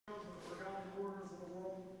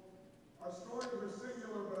stories are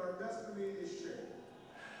singular, but our destiny is shared.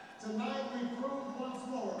 Tonight we proved once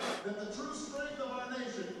more that the true strength of our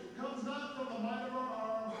nation comes not from the might of our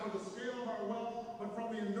arms or the scale of our wealth, but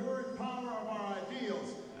from the enduring power of our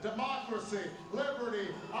ideals, democracy, liberty,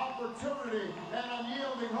 opportunity, and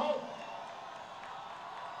unyielding hope.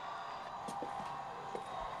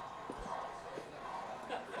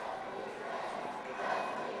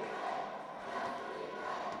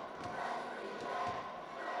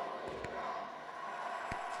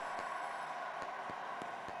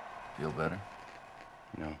 Feel better?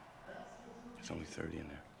 No. There's only 30 in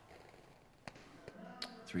there.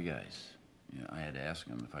 3 guys. Yeah, I had to ask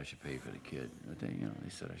them if I should pay for the kid. But they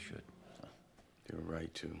said I should. So. They were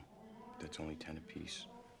right, too. That's only 10 apiece.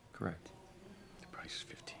 Correct. The price is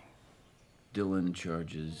 15. Dylan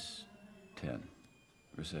charges 10.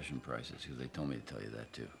 Recession prices, because they told me to tell you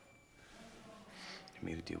that, too. I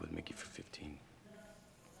made a deal with Mickey for 15.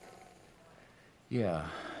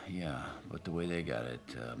 Yeah, but the way they got it,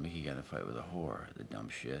 Mickey got in a fight with a whore, the dumb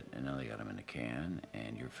shit, and now they got him in a can,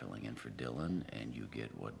 and you're filling in for Dylan, and you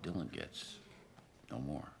get what Dylan gets. No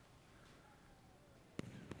more.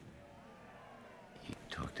 You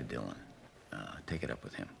talk to Dylan. Take it up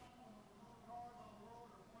with him.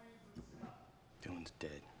 Dylan's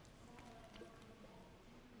dead.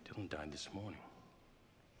 Dylan died this morning.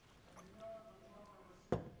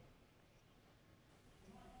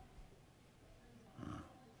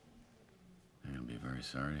 They're gonna be very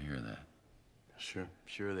sorry to hear that.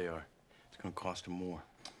 Sure they are. It's gonna cost them more.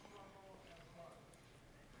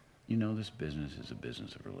 You know, this business is a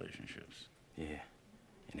business of relationships. Yeah,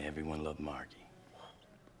 and everyone loved Margie.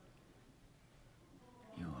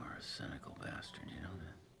 You are a cynical bastard, you know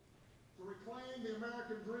that? To reclaim the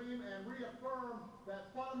American dream and reaffirm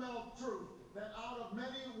that fundamental truth that out of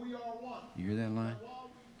many we are one. You hear that line?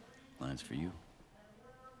 Line's for you.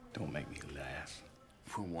 Don't make me laugh.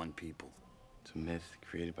 We're one people. It's a myth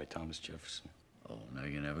created by Thomas Jefferson. Oh, now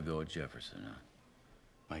you're gonna have a go at Jefferson, huh?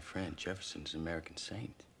 My friend, Jefferson's an American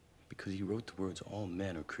saint because he wrote the words, all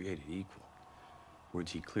men are created equal.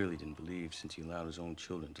 Words he clearly didn't believe since he allowed his own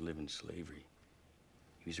children to live in slavery.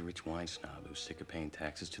 He was a rich wine snob who was sick of paying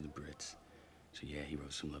taxes to the Brits. So yeah, he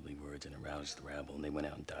wrote some lovely words and aroused the rabble, and they went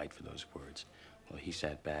out and died for those words. While he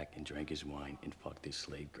sat back and drank his wine and fucked his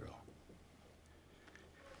slave girl.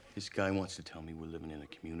 This guy wants to tell me we're living in a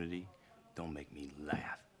community. Don't make me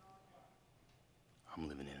laugh. I'm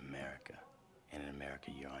living in America, and in America,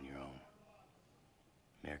 you're on your own.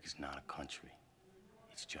 America's not a country.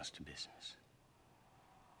 It's just a business.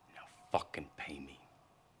 Now fucking pay me.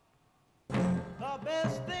 The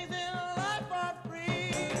best things in life are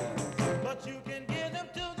free, but you can give them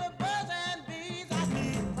to the